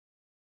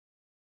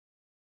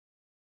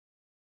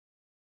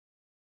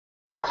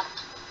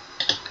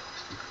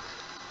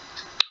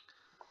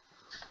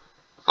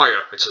Hiya,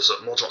 it is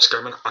Modrox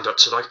Gaming, and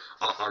today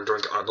I'm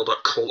doing another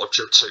Call of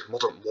Duty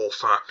Modern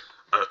Warfare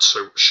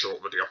 2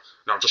 short video.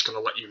 Now I'm just going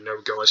to let you know,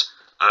 guys,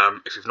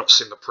 if you've not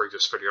seen the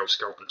previous videos,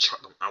 go and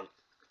check them out.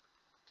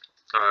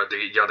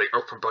 The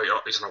open beta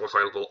is now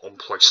available on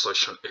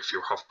PlayStation if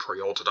you have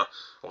pre-ordered it.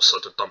 Also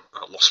did them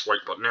last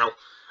week, but now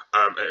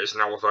it is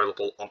now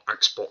available on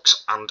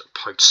Xbox and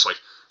PC.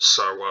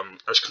 So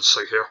as you can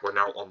see here, we're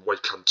now on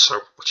weekend 2,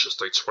 which is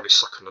the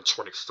 22nd and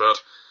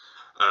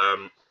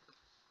 23rd.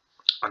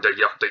 And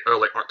the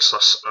early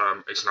access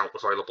is now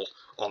available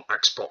on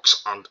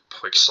Xbox and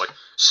PC.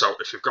 So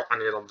if you've got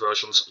any of them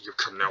versions, you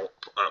can now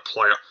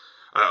play it.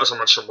 As I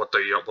mentioned with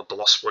the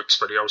last week's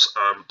videos,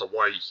 the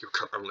way you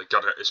can only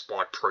get it is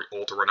by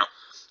pre-ordering it,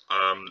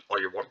 or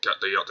you won't get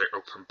the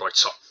open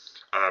beta.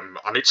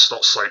 I need to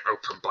start saying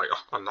open beta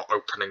and not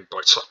opening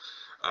beta,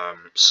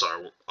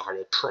 so I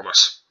will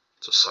promise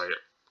to say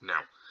it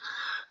now.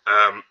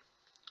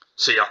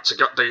 So yeah, to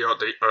get the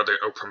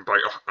open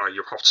beta,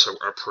 you have to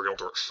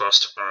pre-order it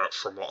first.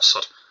 From what I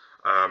said,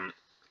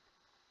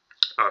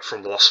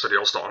 from the last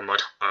videos that I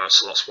made.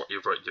 So that's what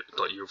you've got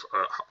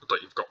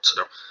to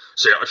do.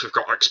 So yeah, if you've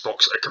got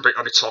Xbox, it can be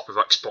any type of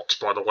Xbox,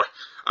 by the way.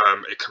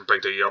 It can be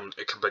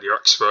the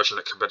X version,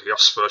 it can be the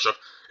S version,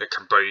 it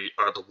can be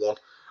the One,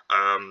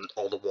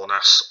 or the One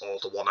S, or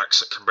the One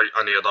X. It can be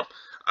any of them.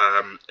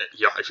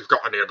 Yeah, if you've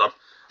got any of them.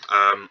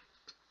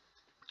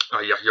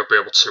 Yeah, you'll be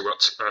able to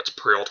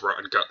pre-order it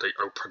and get the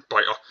open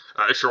beta.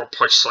 If you're on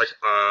PC,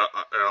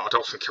 I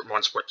don't think it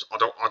matters which. I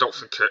don't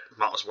think it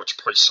matters which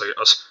PC it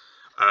is.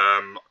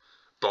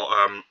 But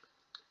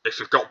if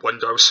you've got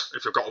Windows,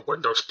 if you've got a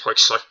Windows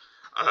PC,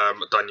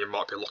 then you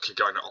might be lucky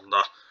getting it on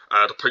there.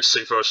 The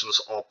PC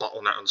versions are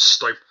Battle.net and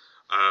Steam.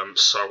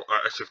 So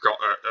if you've got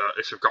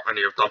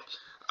any of them,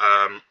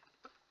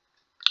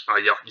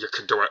 yeah, you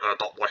can do it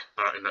that way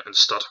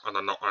instead, and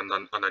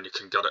then you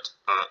can get it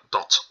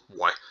that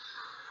way.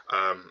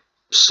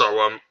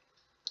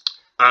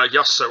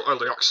 Yeah, so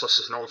early access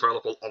is now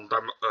available on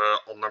them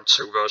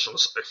two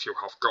versions if you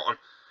have got them,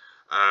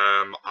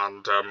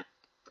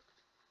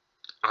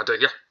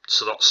 yeah,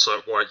 so that's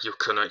where you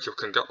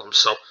can get them.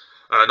 So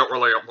not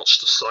really much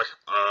to say.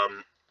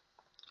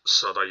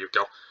 So there you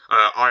go.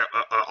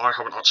 I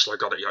haven't actually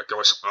got it yet,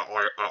 guys.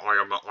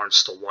 I'm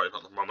still waiting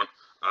at the moment.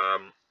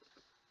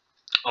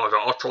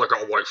 I've probably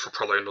got to wait for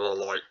probably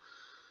another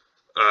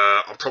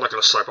I'm probably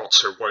going to say about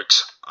 2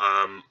 weeks.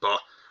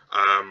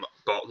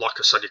 But like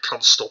I said, you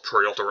can still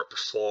pre-order it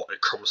before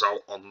it comes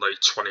out on the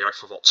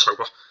 28th of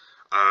October.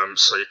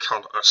 So you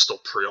can still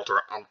pre-order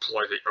it and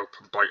play the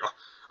open beta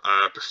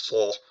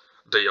before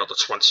the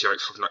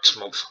 28th of next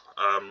month.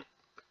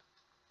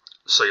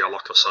 So yeah,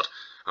 like I said,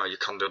 you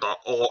can do that.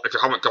 Or if you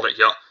haven't got it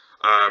yet,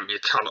 you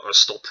can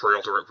still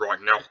pre-order it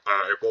right now.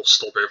 It will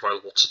still be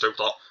available to do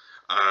that.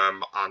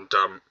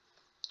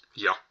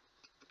 Yeah.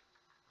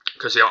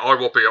 Because yeah, I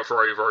will be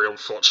very, very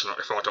unfortunate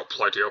if I don't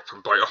play the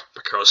open beta,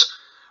 because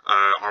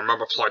I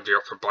remember playing the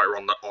open beta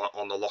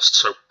on the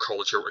last 2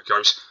 Call of Duty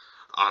games,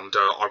 and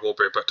I will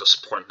be a bit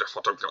disappointed if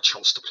I don't get a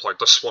chance to play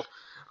this one.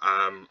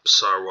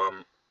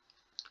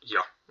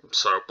 Yeah.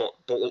 So, but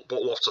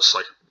we'll have to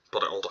see.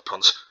 But it all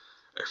depends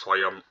if I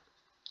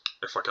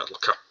get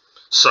lucky.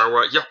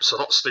 So yeah, so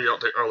that's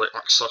the early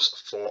access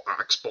for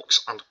Xbox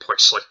and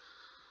PC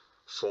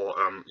for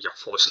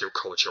this new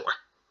Call of Duty.